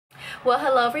Well,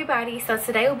 hello everybody. So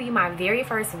today will be my very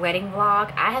first wedding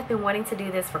vlog. I have been wanting to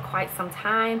do this for quite some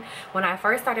time. When I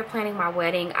first started planning my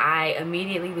wedding, I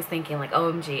immediately was thinking like,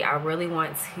 OMG, I really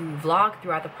want to vlog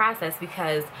throughout the process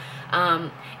because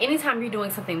anytime you're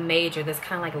doing something major that's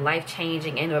kind of like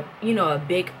life-changing and a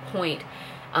big point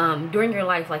during your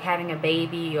life, like having a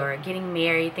baby or getting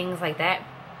married, things like that,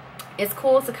 it's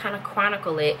cool to kind of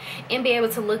chronicle it and be able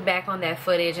to look back on that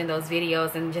footage and those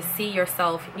videos and just see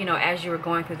yourself, as you were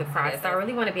going through the process. I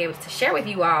really want to be able to share with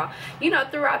you all,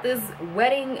 throughout this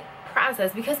wedding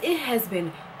process, because it has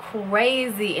been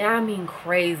crazy, and I mean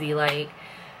crazy. Like,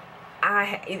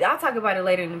 I'll talk about it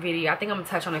later in the video. I think I'm gonna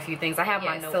touch on a few things. I have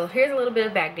my notes. So here's a little bit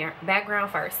of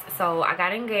background first. So I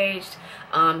got engaged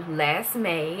last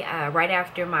May, right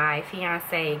after my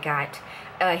fiance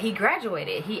he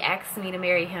graduated. He asked me to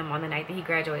marry him on the night that he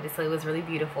graduated, so it was really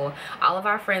beautiful. All of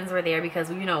our friends were there because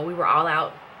we were all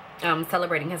out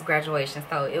celebrating his graduation,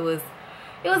 so it was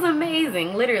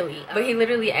amazing, literally. But he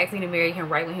literally asked me to marry him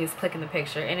right when he was clicking the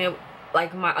picture, and it,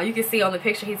 like, you can see on the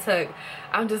picture he took,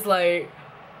 I'm just like,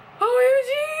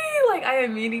 OMG! Like, I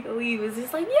immediately was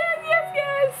just like, yes, yes,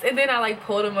 yes. And then I like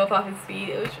pulled him up off his feet.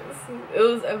 It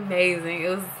was amazing. It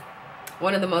was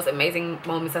one of the most amazing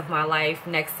moments of my life,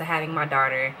 next to having my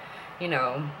daughter.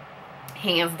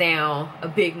 Hands down a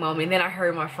big moment. And then I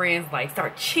heard my friends like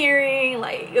start cheering.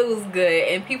 Like, it was good,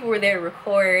 and people were there to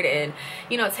record and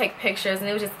take pictures, and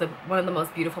it was just one of the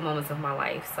most beautiful moments of my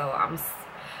life. So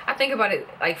I think about it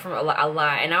like from a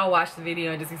lot, and I'll watch the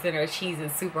video and just be sitting there cheesing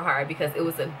super hard because it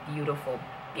was a beautiful,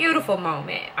 beautiful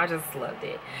moment. I just loved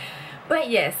it.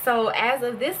 But yes, so as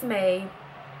of this May,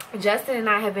 Justin and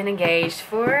I have been engaged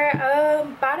for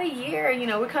about a year.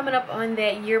 We're coming up on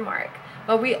that year mark.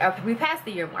 Well, we passed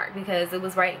the year mark because it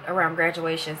was right around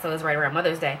graduation, so it was right around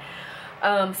Mother's Day.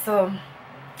 So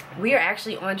we are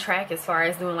actually on track as far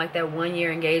as doing like that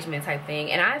 1-year engagement type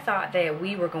thing. And I thought that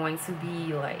we were going to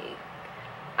be like,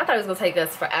 I thought it was gonna take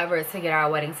us forever to get our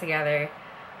wedding together,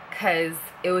 because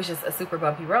it was just a super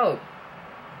bumpy road.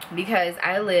 Because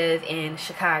I live in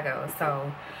Chicago,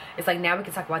 so it's like, now we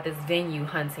can talk about this venue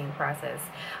hunting process.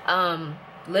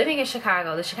 Living in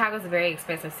Chicago, Chicago's a very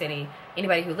expensive city.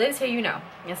 Anybody who lives here,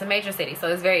 it's a major city, so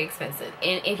it's very expensive.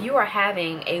 And if you are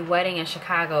having a wedding in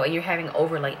Chicago and you're having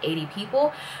over like 80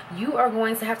 people, you are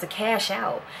going to have to cash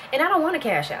out. And I don't want to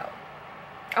cash out.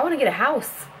 I want to get a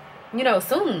house,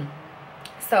 soon.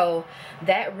 So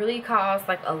that really caused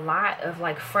like a lot of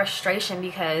like frustration,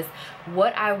 because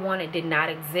what I wanted did not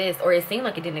exist, or it seemed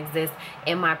like it didn't exist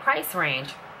in my price range.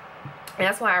 And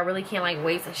that's why I really can't like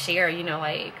wait to share,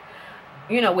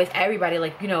 with everybody,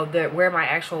 like, where my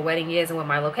actual wedding is and what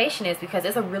my location is, because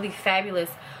it's a really fabulous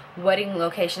wedding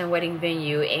location and wedding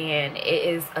venue, and it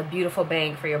is a beautiful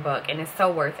bang for your buck, and it's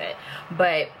so worth it.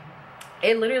 But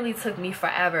it literally took me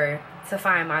forever to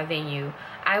find my venue.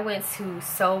 I went to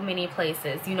so many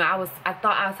places. I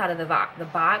thought outside of the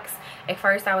box. At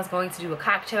first, I was going to do a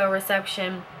cocktail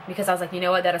reception, because I was like, you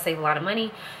know what, that'll save a lot of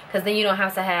money, because then you don't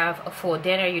have to have a full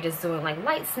dinner. You're just doing like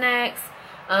light snacks.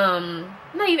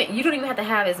 You don't even have to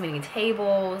have as many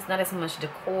tables, not as much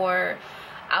decor.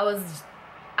 I was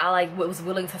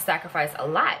willing to sacrifice a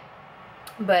lot,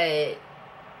 but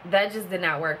that just did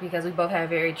not work, because we both have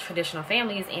very traditional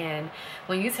families, and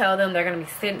when you tell them they're going to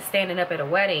be standing up at a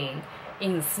wedding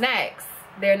eating snacks,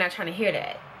 they're not trying to hear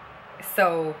that.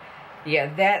 So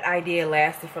yeah, that idea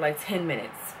lasted for like 10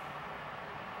 minutes.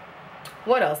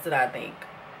 What else did I think?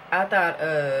 I thought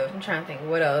of, I'm trying to think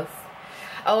what else.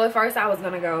 Oh, at first I was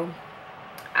gonna go,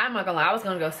 I'm not gonna lie, I was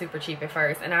gonna go super cheap at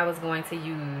first, and I was going to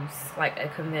use like a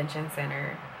convention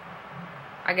center.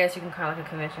 I guess you can call it like a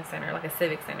convention center, like a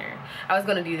civic center. I was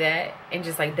gonna do that and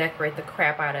just like decorate the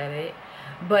crap out of it,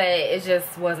 but it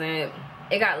just wasn't,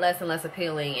 it got less and less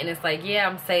appealing. And it's like, yeah,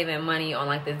 I'm saving money on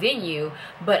like the venue,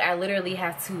 but I literally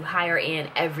have to hire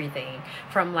in everything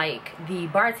from like the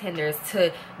bartenders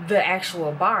to the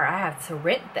actual bar. I have to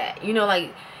rent that,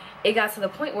 like, it got to the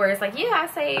point where it's like, yeah,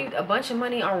 I saved a bunch of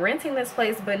money on renting this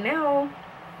place, but now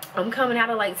I'm coming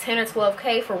out of like 10 or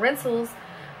 12K for rentals.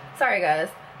 Sorry guys,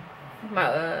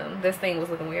 my this thing was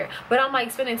looking weird, but I'm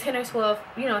like spending 10 or 12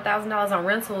 $1,000 on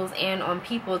rentals and on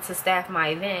people to staff my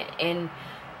event, and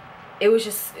it was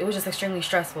just extremely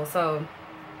stressful. So,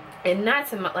 and not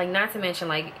to mention,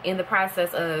 like, in the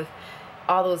process of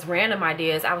all those random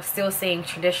ideas, I was still seeing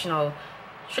traditional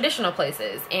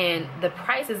places, and the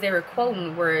prices they were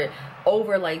quoting were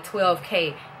over like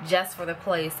 12K just for the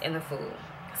place and the food.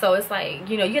 So it's like,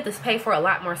 you have to pay for a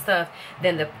lot more stuff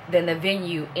than the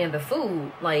venue and the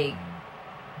food. Like,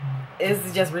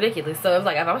 it's just ridiculous. So it's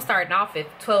like, if I'm starting off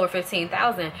at 12 or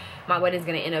 15,000, my wedding's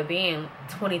gonna end up being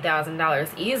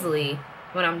 $20,000 easily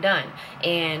when I'm done.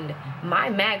 And my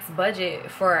max budget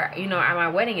for, you know, my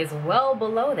wedding is well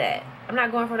below that. I'm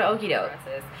not going for the okie doke.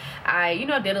 I, you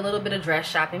know, did a little bit of dress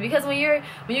shopping, because when you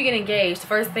get engaged, the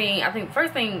first thing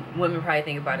women probably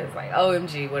think about is like,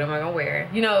 OMG, what am I gonna wear?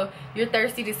 You know, you're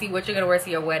thirsty to see what you're gonna wear to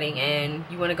your wedding, and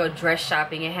you want to go dress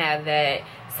shopping and have that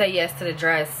say yes to the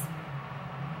dress,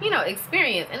 you know,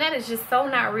 experience. And that is just so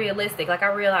not realistic. Like,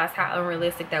 I realized how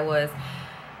unrealistic that was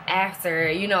after,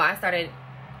 you know,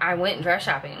 I went dress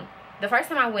shopping. The first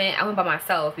time I went by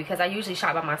myself, because I usually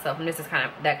shop by myself, and this is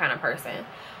that kind of person.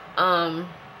 And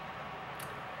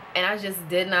I just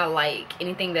did not like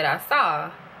anything that I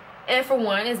saw. And for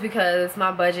one, is because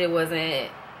my budget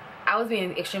wasn't, I was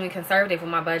being extremely conservative with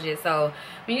my budget. So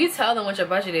when you tell them what your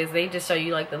budget is, they just show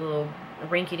you like the little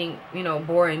rinky-dink, you know,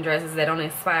 boring dresses that don't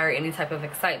inspire any type of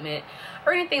excitement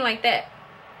or anything like that.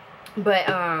 But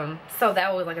so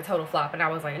that was like a total flop, and I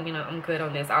was like, you know, I'm good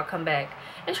on this. I'll come back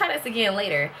and try this again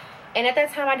later. And at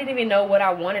that time, I didn't even know what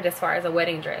I wanted as far as a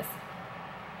wedding dress.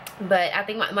 But I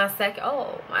think my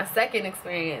second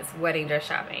experience wedding dress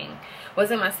shopping, was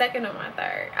it my second or my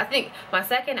third? I think my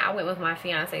second, I went with my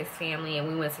fiance's family, and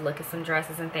we went to look at some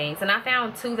dresses and things, and I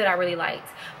found two that I really liked,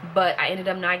 but I ended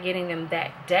up not getting them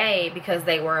that day because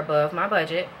they were above my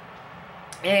budget.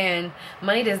 And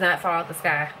money does not fall out the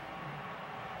sky,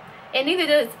 and neither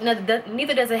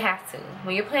does it have to.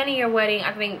 When you're planning your wedding,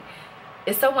 I think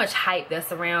it's so much hype that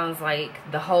surrounds like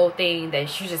the whole thing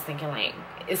that you're just thinking like,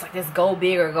 it's like this go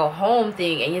big or go home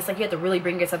thing, and it's like you have to really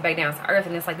bring yourself back down to earth.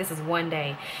 And it's like, this is one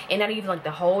day, and not even like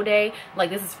the whole day. Like,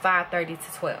 this is 5:30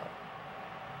 to 12.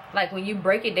 Like, when you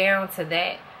break it down to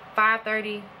that,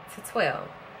 5:30 to 12,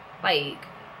 like,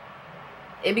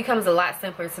 it becomes a lot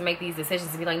simpler to make these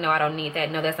decisions, to be like, no, I don't need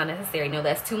that, no, that's not necessary, no,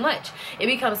 that's too much. It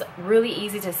becomes really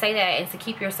easy to say that and to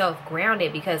keep yourself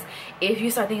grounded, because if you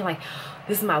start thinking like,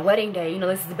 this is my wedding day, you know,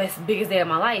 this is the biggest day of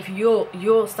my life,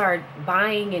 you'll start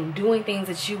buying and doing things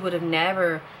that you would have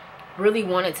never really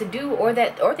wanted to do, or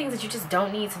things that you just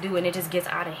don't need to do, and it just gets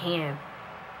out of hand.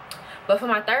 But for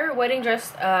my third wedding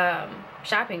dress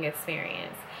shopping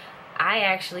experience, I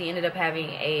actually ended up having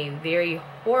a very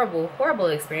horrible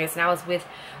experience. And I was with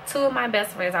two of my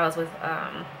best friends. I was with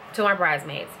two of my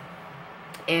bridesmaids,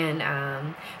 and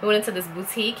we went into this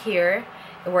boutique here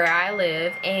where I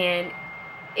live, and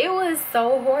it was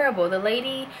so horrible. The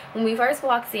lady, when we first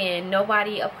walked in,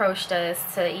 nobody approached us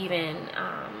to even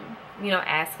you know,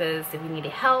 ask us if we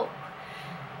needed help.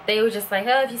 They were just like,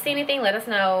 oh, if you see anything, let us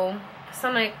know. So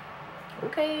I'm like,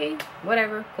 okay,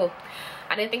 whatever, cool.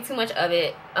 I didn't think too much of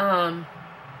it.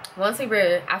 Once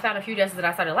I found a few dresses that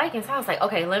I started liking, so I was like,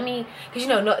 okay, let me, because, you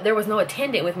know, there was no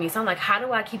attendant with me, so I'm like, how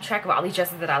do I keep track of all these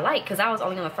dresses that I like? Because I was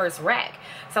only on the first rack.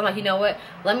 So I'm like, you know what,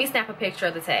 let me snap a picture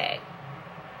of the tag.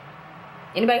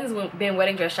 Anybody who's been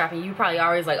wedding dress shopping, you probably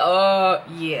always like, oh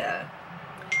yeah.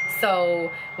 So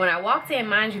when I walked in,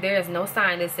 mind you, there is no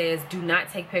sign that says do not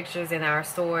take pictures in our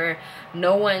store.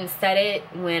 No one said it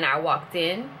when I walked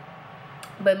in.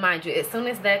 But mind you, as soon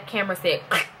as that camera said,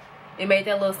 it made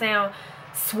that little sound,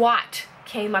 SWAT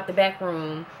came out the back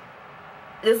room.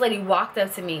 This lady walked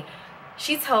up to me.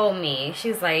 She told me,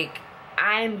 she's like,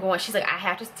 she's like,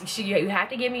 you have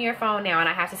to give me your phone now, and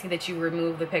I have to see that you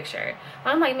remove the picture.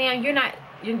 I'm like, ma'am,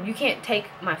 you can't take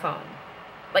my phone.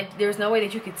 Like, there's no way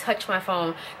that you could touch my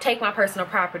phone, take my personal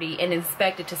property, and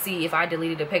inspect it to see if I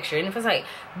deleted the picture. And it was like,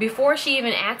 before she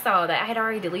even asked all that, I had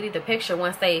already deleted the picture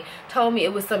once they told me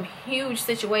it was some huge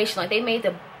situation. Like, they made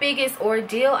the biggest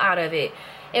ordeal out of it.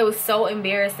 It was so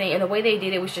embarrassing, and the way they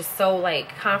did it was just so, like,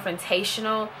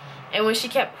 confrontational. And when she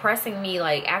kept pressing me,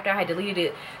 like, after I had deleted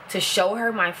it, to show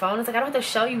her my phone, it's like, I don't have to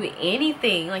show you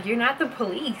anything. Like, you're not the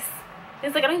police.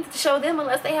 It's like, I don't have to show them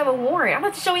unless they have a warrant. I don't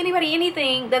have to show anybody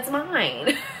anything that's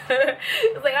mine.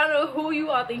 It's like, I don't know who you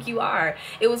all think you are.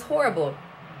 It was horrible.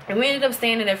 And we ended up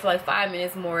standing there for like 5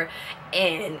 minutes more.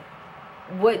 And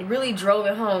what really drove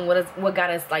it home, what got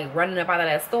us like running up out of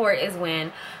that store, is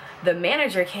when the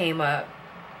manager came up.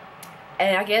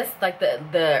 And I guess like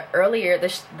the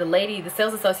lady, the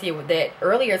sales associate that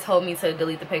earlier told me to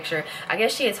delete the picture, I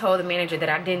guess she had told the manager that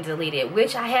I didn't delete it,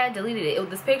 which I had deleted it.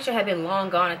 This picture had been long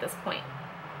gone at this point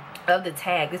of the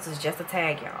tag. This was just a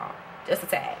tag, y'all, just a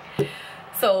tag.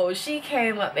 So she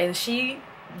came up and she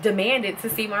demanded to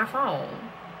see my phone.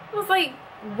 I was like,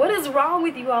 what is wrong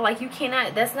with you all? Like, you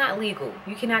cannot, that's not legal.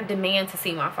 You cannot demand to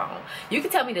see my phone. You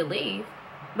can tell me to leave,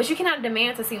 but you cannot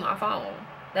demand to see my phone.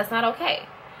 That's not okay.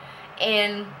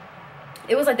 And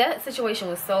it was like, that situation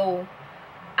was so,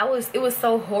 it was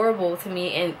so horrible to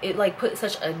me, and it like put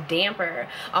such a damper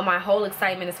on my whole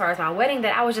excitement as far as my wedding,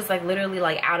 that I was just like literally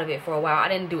like out of it for a while. I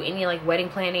didn't do any like wedding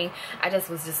planning. I just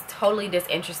was just totally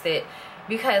disinterested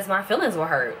because my feelings were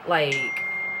hurt. Like,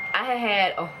 I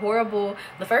had a horrible,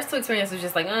 the first 2 experiences was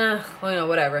just like, well, you know,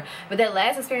 whatever. But that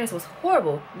last experience was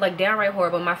horrible, like downright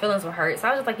horrible. My feelings were hurt. So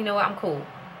I was just like, you know what, I'm cool.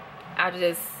 I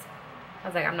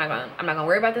was like, I'm not gonna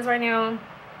worry about this right now.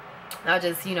 I'll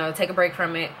just, you know, take a break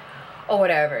from it or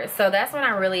whatever. So that's when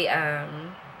I really, I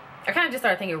kind of just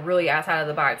started thinking really outside of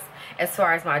the box as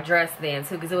far as my dress then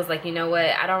too. Because it was like, you know what,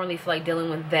 I don't really feel like dealing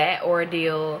with that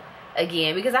ordeal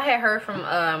again. Because I had heard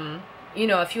from, you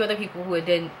know, a few other people who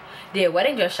did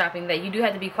wedding dress shopping that you do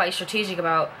have to be quite strategic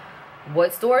about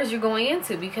what stores you're going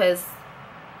into. Because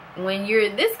when you're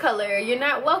this color, you're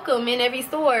not welcome in every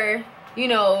store. You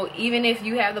know, even if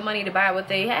you have the money to buy what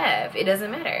they have, it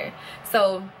doesn't matter.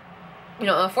 So, you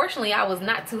know, unfortunately, I was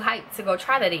not too hyped to go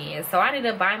try that again. So I ended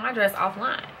up buying my dress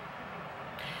offline.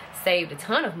 Saved a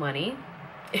ton of money.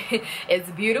 It's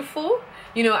beautiful.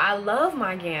 You know, I love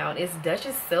my gown. It's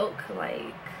Duchess silk.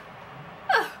 Like,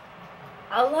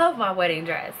 I love my wedding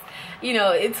dress. You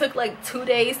know, it took like 2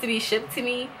 days to be shipped to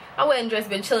me. My wedding dress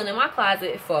been chilling in my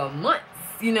closet for months.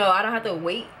 You know, I don't have to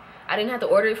wait. I didn't have to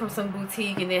order it from some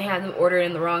boutique and then have them order it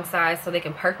in the wrong size so they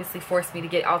can purposely force me to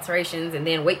get alterations and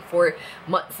then wait for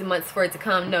months and months for it to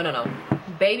come. No.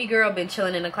 Baby girl been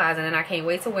chilling in the closet and I can't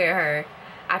wait to wear her.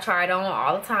 I try it on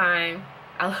all the time.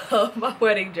 I love my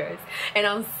wedding dress. And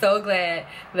I'm so glad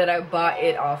that I bought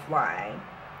it offline.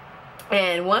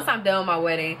 And once I'm done with my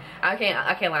wedding, I can't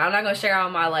lie. I'm not going to share all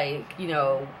my, like, you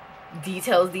know,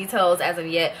 details as of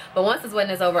yet. But once this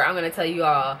wedding is over, I'm going to tell you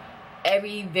all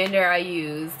every vendor I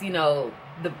used, you know,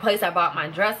 the place I bought my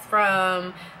dress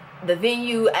from, the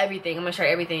venue, everything. I'm gonna share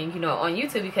everything, you know, on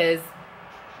YouTube, because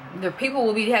the people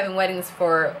will be having weddings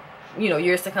for, you know,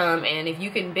 years to come. And if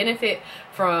you can benefit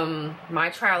from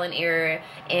my trial and error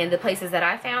and the places that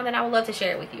I found, then I would love to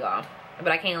share it with you all.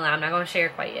 But I can't lie, I'm not gonna share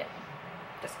it quite yet.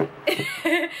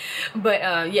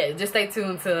 But yeah, just stay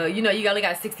tuned to, you know, you only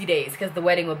got 60 days because the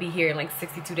wedding will be here in like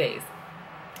 62 days.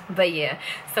 But yeah,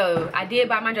 so I did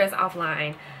buy my dress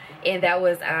offline, and that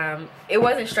was it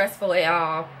wasn't stressful at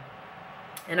all,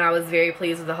 and I was very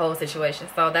pleased with the whole situation.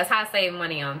 So that's how I saved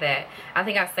money on that. I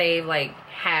think I saved like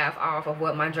half off of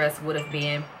what my dress would have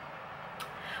been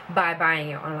by buying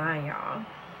it online, y'all.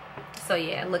 So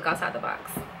yeah, look outside the box.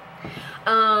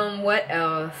 What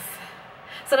else?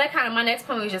 So that kind of, my next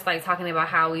point was just like talking about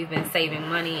how we've been saving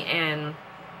money, and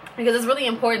because it's really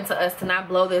important to us to not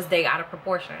blow this day out of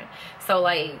proportion. So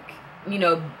like, you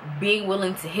know, being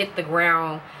willing to hit the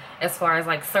ground as far as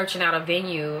like searching out a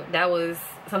venue, that was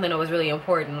something that was really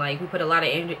important. Like, we put a lot of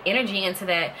energy into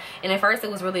that, and at first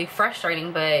it was really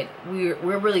frustrating, but we're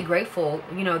really grateful,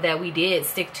 you know, that we did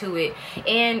stick to it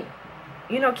and,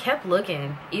 you know, kept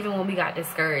looking even when we got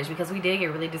discouraged, because we did get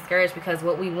really discouraged because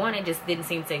what we wanted just didn't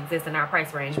seem to exist in our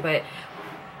price range. But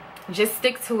just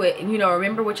stick to it, and, you know,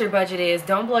 remember what your budget is.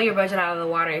 Don't blow your budget out of the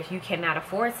water if you cannot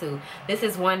afford to. This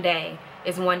is one day.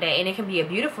 It's one day, and it can be a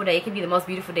beautiful day. It can be the most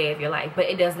beautiful day of your life, but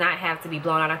it does not have to be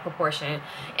blown out of proportion,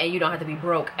 and you don't have to be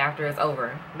broke after it's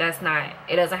over. That's not,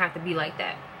 it doesn't have to be like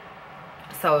that.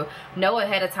 So know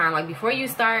ahead of time, like before you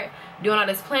start doing all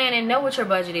this planning, know what your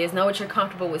budget is, know what you're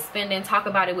comfortable with spending, talk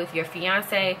about it with your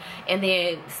fiance, and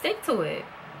then stick to it.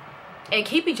 And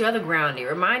keep each other grounded.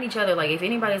 Remind each other, like, if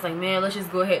anybody's like, man, let's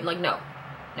just go ahead. Like, no.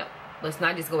 Let's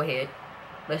not just go ahead.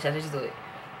 Let's just do it.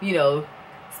 You know,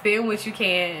 spend what you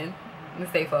can and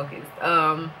stay focused.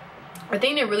 The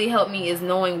thing that really helped me is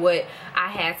knowing what I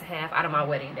had to have out of my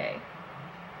wedding day.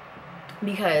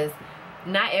 Because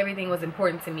not everything was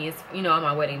important to me, it's, you know, on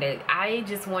my wedding day. I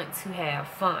just want to have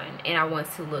fun, and I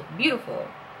want to look beautiful.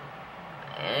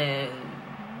 And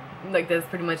like, that's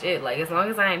pretty much it. Like, as long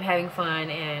as I am having fun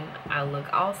and I look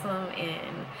awesome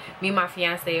and me and my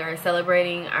fiance are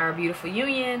celebrating our beautiful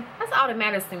union, that's all that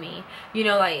matters to me. You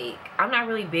know, like, I'm not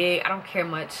really big, I don't care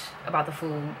much about the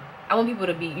food. I want people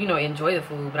to be, you know, enjoy the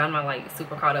food, but I'm not like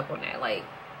super caught up on that. Like,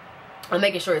 I'm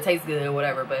making sure it tastes good or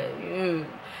whatever, but you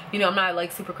know, I'm not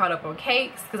like super caught up on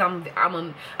cakes, because I'm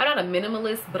not a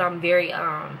minimalist, but I'm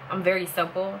very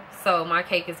simple. So my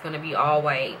cake is gonna be all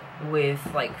white with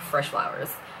like fresh flowers.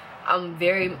 I'm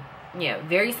very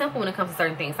simple when it comes to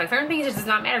certain things. Like, certain things just does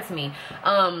not matter to me.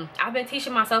 I've been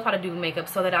teaching myself how to do makeup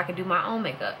so that I could do my own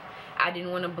makeup. I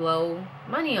didn't want to blow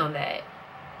money on that.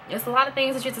 There's a lot of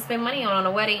things that you have to spend money on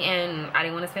a wedding, and I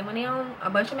didn't want to spend money on a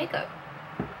bunch of makeup.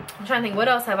 I'm trying to think, what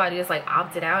else have I just like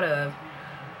opted out of?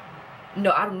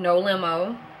 No, I don't know,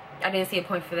 limo. I didn't see a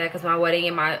point for that, because my wedding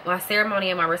and my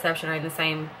ceremony and my reception are in the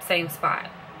same spot.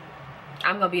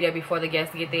 I'm gonna be there before the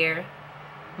guests get there.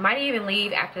 Might even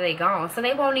leave after they gone, so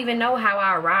they won't even know how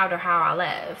I arrived or how I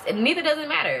left. And neither does it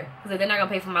matter, because if they're not gonna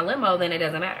pay for my limo, then it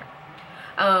doesn't matter.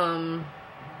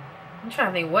 I'm trying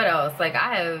to think what else. Like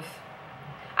I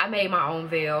made my own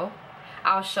veil.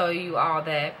 I'll show you all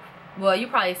that. Well, you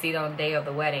probably see it on the day of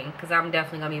the wedding, because I'm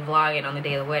definitely gonna be vlogging on the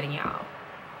day of the wedding, y'all.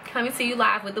 Coming to you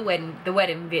live with the wedding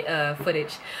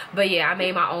footage. But yeah, I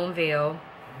made my own veil.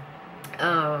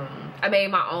 I made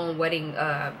my own wedding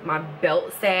my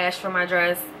belt sash for my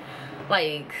dress.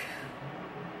 Like,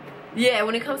 yeah,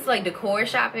 when it comes to like decor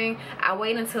shopping, I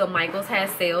wait until Michael's has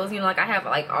sales. You know, like I have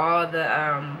like all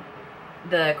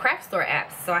the craft store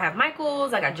apps. So I have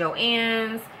Michael's, I got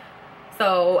Joann's.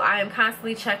 So I am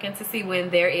constantly checking to see when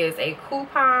there is a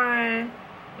coupon.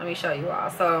 Let me show you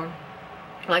all. So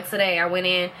like today, I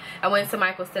went to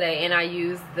Michael's today and I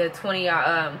used the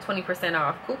 20%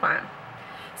 off coupon,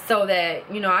 so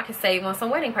that, you know, I could save on some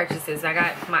wedding purchases. I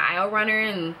got my aisle runner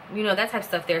and, you know, that type of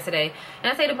stuff there today,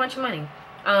 and I saved a bunch of money.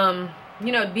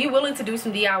 You know, be willing to do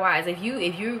some DIYs. If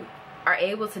you are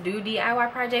able to do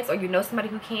DIY projects, or you know somebody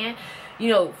who can, you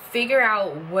know, figure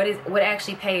out what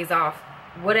actually pays off,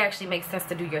 what actually makes sense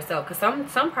to do yourself, because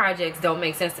some projects don't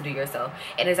make sense to do yourself,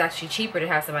 and it's actually cheaper to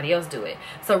have somebody else do it.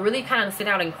 So really kind of sit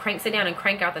down and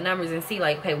crank out the numbers and see,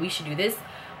 like, okay, we should do this,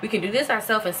 we can do this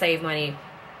ourselves and save money,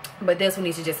 but this we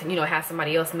need to just, you know, have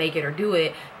somebody else make it or do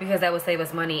it, because that would save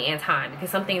us money and time, because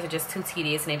some things are just too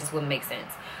tedious and they just wouldn't make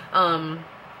sense.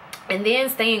 And then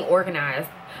staying organized.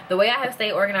 The way I have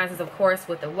stayed organized is, of course,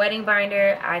 with the wedding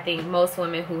binder. I think most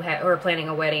women who are planning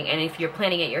a wedding, and if you're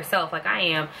planning it yourself like I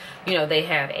am, you know, they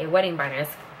have a wedding binder.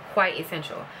 It's quite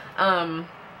essential.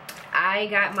 I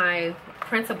got my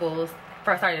printables.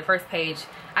 Sorry, the first page.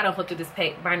 I don't flip through this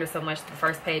binder so much. The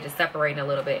first page is separating a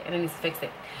little bit, and I need to fix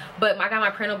it. But I got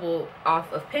my printable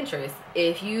off of Pinterest.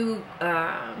 If you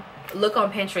look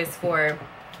on Pinterest for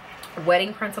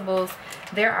wedding printables,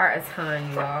 there are a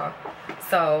ton, y'all.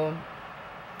 So,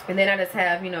 and then I just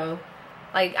have, you know,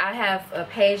 like I have a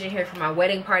page in here for my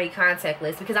wedding party contact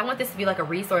list, because I want this to be like a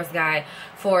resource guide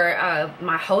for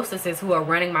my hostesses who are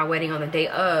running my wedding on the day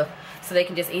of, so they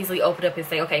can just easily open up and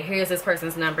say, okay, here's this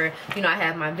person's number. You know, I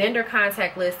have my vendor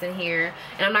contact list in here,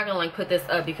 and I'm not gonna like put this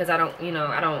up because I don't, you know,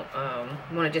 I don't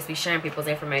want to just be sharing people's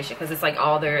information, because it's like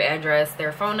all their address,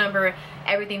 their phone number,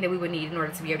 everything that we would need in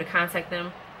order to be able to contact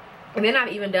them. And then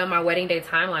I've even done my wedding day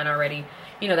timeline already.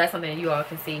 You know, that's something that you all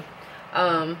can see.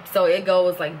 So it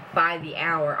goes like by the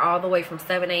hour, all the way from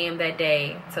 7 a.m. that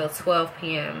day till 12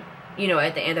 p.m. you know,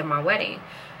 at the end of my wedding.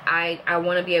 I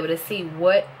want to be able to see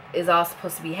what is all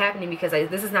supposed to be happening, because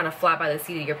this is not a fly by the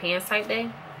seat of your pants type day.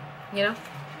 You know,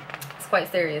 it's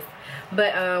quite serious.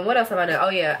 But what else have I done? Oh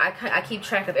yeah, I keep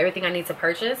track of everything I need to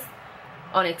purchase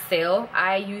on Excel.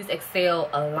 I use Excel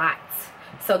a lot.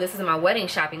 So this is my wedding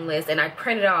shopping list, and I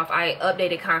print it off. I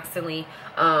update it constantly,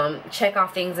 check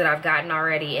off things that I've gotten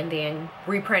already, and then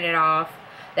reprint it off,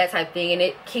 that type of thing. And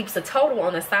it keeps a total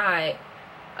on the side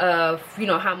of, you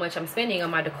know, how much I'm spending on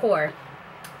my decor.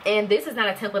 And this is not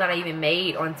a template that I even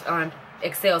made on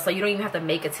Excel, so you don't even have to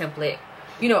make a template,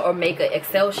 you know, or make an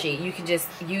Excel sheet. You can just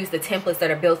use the templates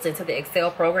that are built into the Excel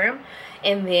program,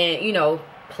 and then, you know,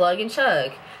 plug and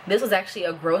chug. This was actually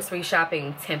a grocery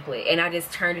shopping template, and I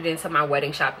just turned it into my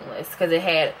wedding shopping list because it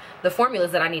had the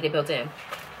formulas that I needed built in.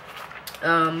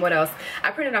 What else?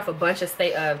 I printed off a bunch of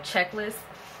checklists,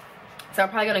 so I'm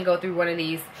probably gonna go through one of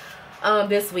these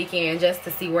this weekend just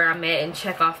to see where I'm at and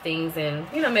check off things, and,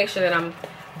 you know, make sure that I'm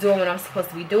doing what I'm supposed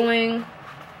to be doing,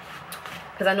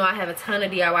 because I know I have a ton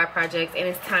of DIY projects, and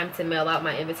it's time to mail out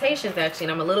my invitations actually,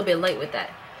 and I'm a little bit late with that.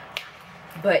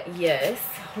 But yes,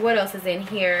 what else is in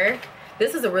here?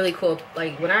 This is a really cool,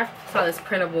 like, when I saw this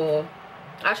printable,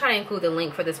 I'll try to include the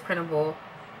link for this printable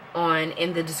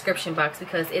in the description box,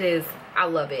 because it is, I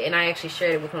love it. And I actually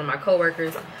shared it with one of my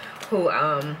coworkers who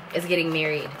is getting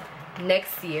married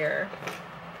next year.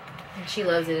 And she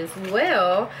loves it as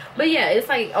well. But yeah, it's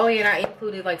like, oh yeah, and I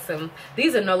included like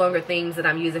these are no longer things that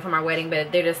I'm using for my wedding,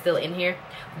 but they're just still in here.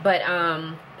 But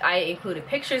I included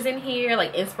pictures in here,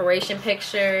 like inspiration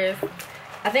pictures.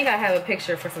 I think I have a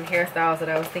picture for some hairstyles that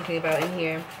I was thinking about in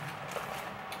here.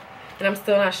 And I'm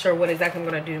still not sure what exactly I'm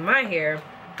going to do to my hair.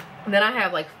 And then I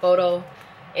have like photo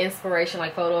inspiration,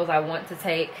 like photos I want to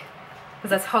take.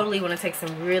 Because I totally want to take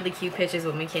some really cute pictures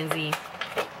with Mackenzie.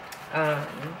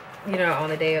 You know, on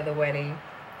the day of the wedding.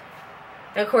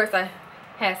 And of course I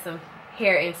had some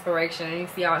hair inspiration. And you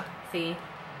see, y'all see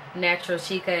Natural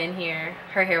Chica in here.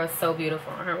 Her hair was so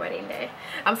beautiful on her wedding day.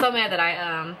 I'm so mad that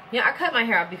I cut my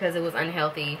hair off because it was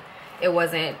unhealthy. It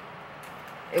wasn't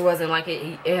like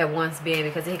it had once been,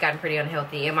 because it had gotten pretty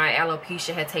unhealthy, and my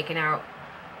alopecia had taken out.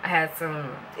 I had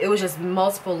it was just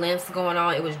multiple lengths going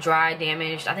on. It was dry,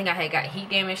 damaged. I think I had got heat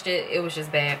damaged. It was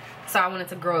just bad. So I wanted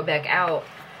to grow it back out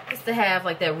just to have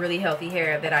like that really healthy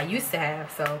hair that I used to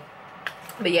have. So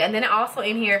But yeah, and then also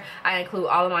in here I include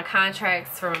all of my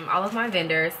contracts from all of my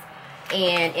vendors.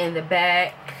 And in the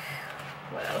back,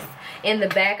 what else? In the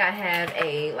back I have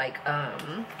a like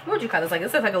what would you call this? Like,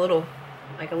 this is like a little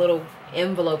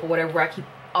envelope or whatever where I keep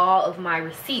all of my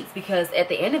receipts, because at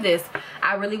the end of this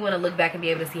I really want to look back and be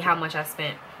able to see how much I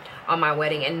spent on my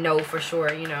wedding and know for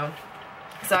sure, you know.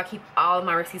 So I keep all of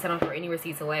my receipts. I don't throw any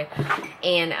receipts away.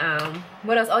 And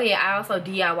what else? Oh yeah, I also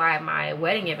DIY my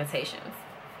wedding invitations.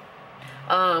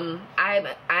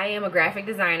 I am a graphic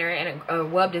designer and a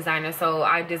web designer, so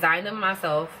I designed them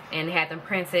myself and had them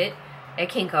printed at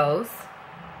Kinko's.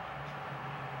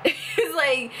 It's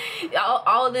like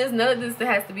all of this, none of this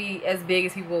has to be as big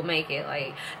as people make it.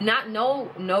 Like,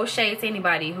 no shade to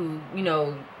anybody who, you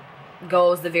know,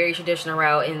 goes the very traditional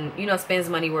route and, you know, spends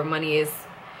money where money is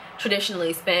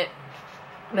traditionally spent.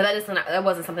 But that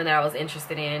wasn't something that I was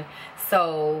interested in.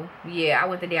 So yeah, I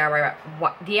went the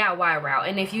DIY route.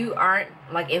 And if you aren't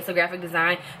like into graphic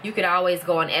design, you could always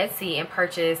go on Etsy and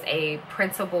purchase a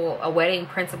wedding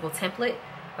printable template.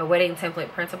 A wedding template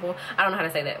printable. I don't know how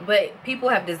to say that, but people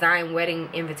have designed wedding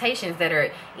invitations that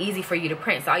are easy for you to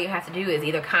print. So all you have to do is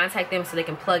either contact them so they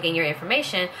can plug in your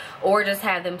information, or just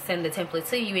have them send the template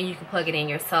to you and you can plug it in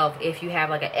yourself if you have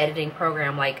like an editing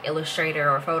program like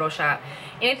Illustrator or Photoshop,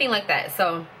 anything like that.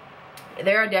 So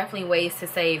there are definitely ways to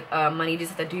save money. You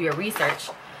just have to do your research.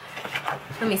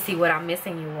 Let me see what I'm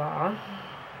missing, you all,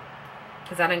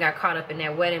 because I done got caught up in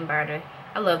that wedding binder.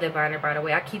 I love that binder, by the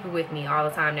way. I keep it with me all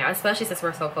the time now, especially since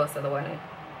we're so close to the wedding.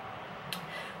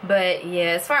 But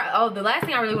yeah, as far the last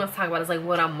thing I really want to talk about is like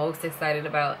what I'm most excited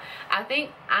about. I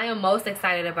think I am most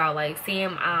excited about like seeing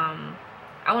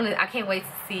I can't wait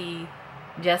to see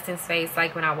Justin's face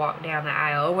like when I walk down the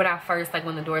aisle, or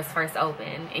when the doors first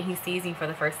open and he sees me for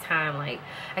the first time. Like,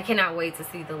 I cannot wait to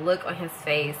see the look on his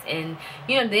face, and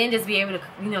you know, then just be able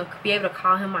to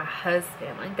call him my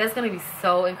husband. Like, that's gonna be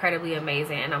so incredibly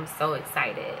amazing, and I'm so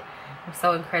excited. I'm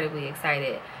so incredibly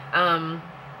excited.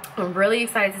 I'm really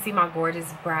excited to see my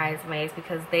gorgeous bridesmaids,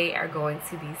 because they are going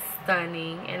to be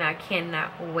stunning, and I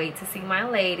cannot wait to see my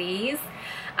ladies.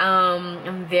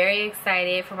 I'm very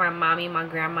excited for my mommy and my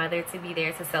grandmother to be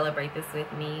there to celebrate this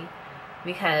with me,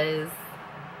 because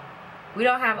we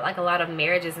don't have like a lot of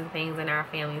marriages and things in our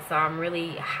family. So I'm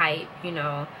really hyped, you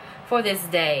know, for this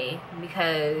day,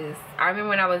 because I remember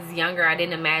when I was younger, I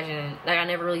didn't imagine, like, I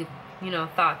never really, you know,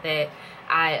 thought that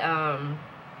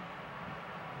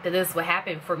that this would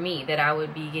happen for me, that I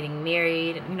would be getting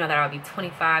married, you know, that I would be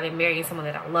 25 and marrying someone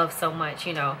that I love so much,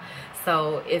 you know.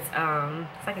 So it's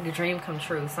like a dream come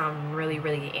true. So I'm really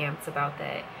amped about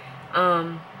that.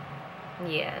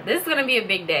 Yeah, this is gonna be a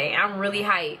big day. I'm really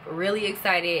hyped, really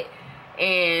excited,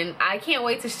 and I can't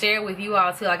wait to share with you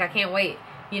all too. Like, I can't wait,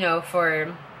 you know,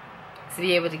 to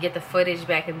be able to get the footage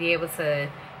back and be able to,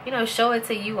 you know, show it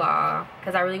to you all,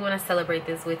 because I really want to celebrate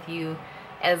this with you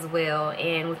as well,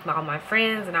 and with all my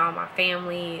friends and all my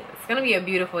family. It's gonna be a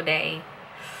beautiful day.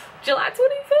 July 25th,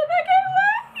 I can't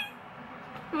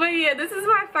wait. But yeah, this is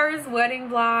my first wedding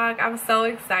vlog. I'm so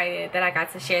excited that I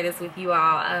got to share this with you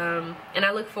all, and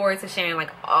I look forward to sharing like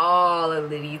all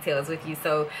of the details with you.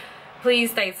 So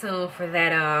please stay tuned for that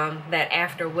that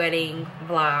after wedding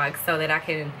vlog, so that I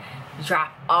can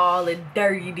drop all the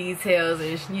dirty details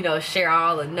and, you know, share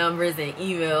all the numbers and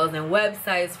emails and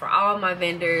websites for all my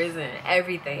vendors and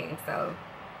everything. So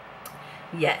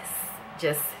yes,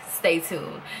 just stay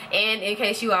tuned. And in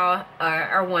case you all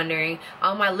are wondering,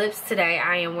 on my lips today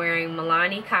I am wearing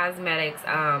Milani Cosmetics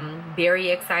Berry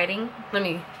Exciting. Let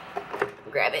me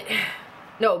grab it.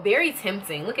 No, Berry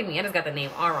Tempting. Look at me, I just got the name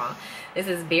all wrong. This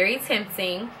is Berry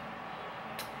Tempting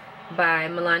by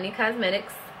Milani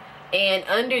Cosmetics. And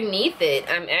underneath it,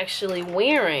 I'm actually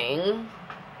wearing,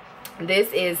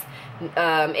 this is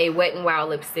a Wet n Wild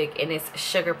lipstick, and it's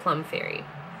Sugar Plum Fairy.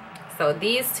 So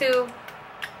these two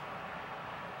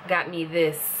got me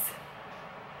this.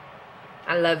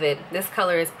 I love it. This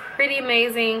color is pretty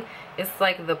amazing. It's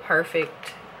like the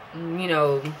perfect, you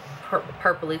know,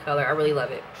 purpley color. I really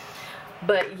love it.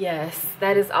 But yes,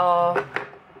 that is all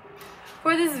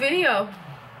for this video.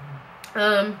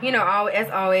 You know, as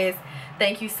always,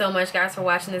 thank you so much, guys, for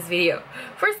watching this video,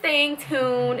 for staying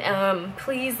tuned.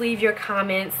 Please leave your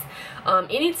comments,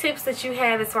 any tips that you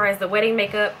have as far as the wedding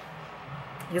makeup,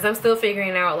 because I'm still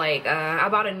figuring out, like, I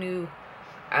bought a new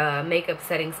makeup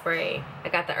setting spray. I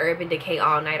got the Urban Decay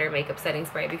All Nighter makeup setting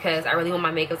spray, because I really want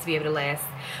my makeup to be able to last.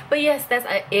 But yes, that's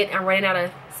it. I'm running out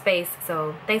of space.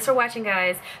 So thanks for watching,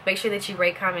 guys. Make sure that you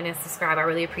rate, comment, and subscribe. I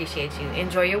really appreciate you.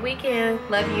 Enjoy your weekend.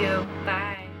 Love you.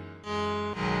 Bye.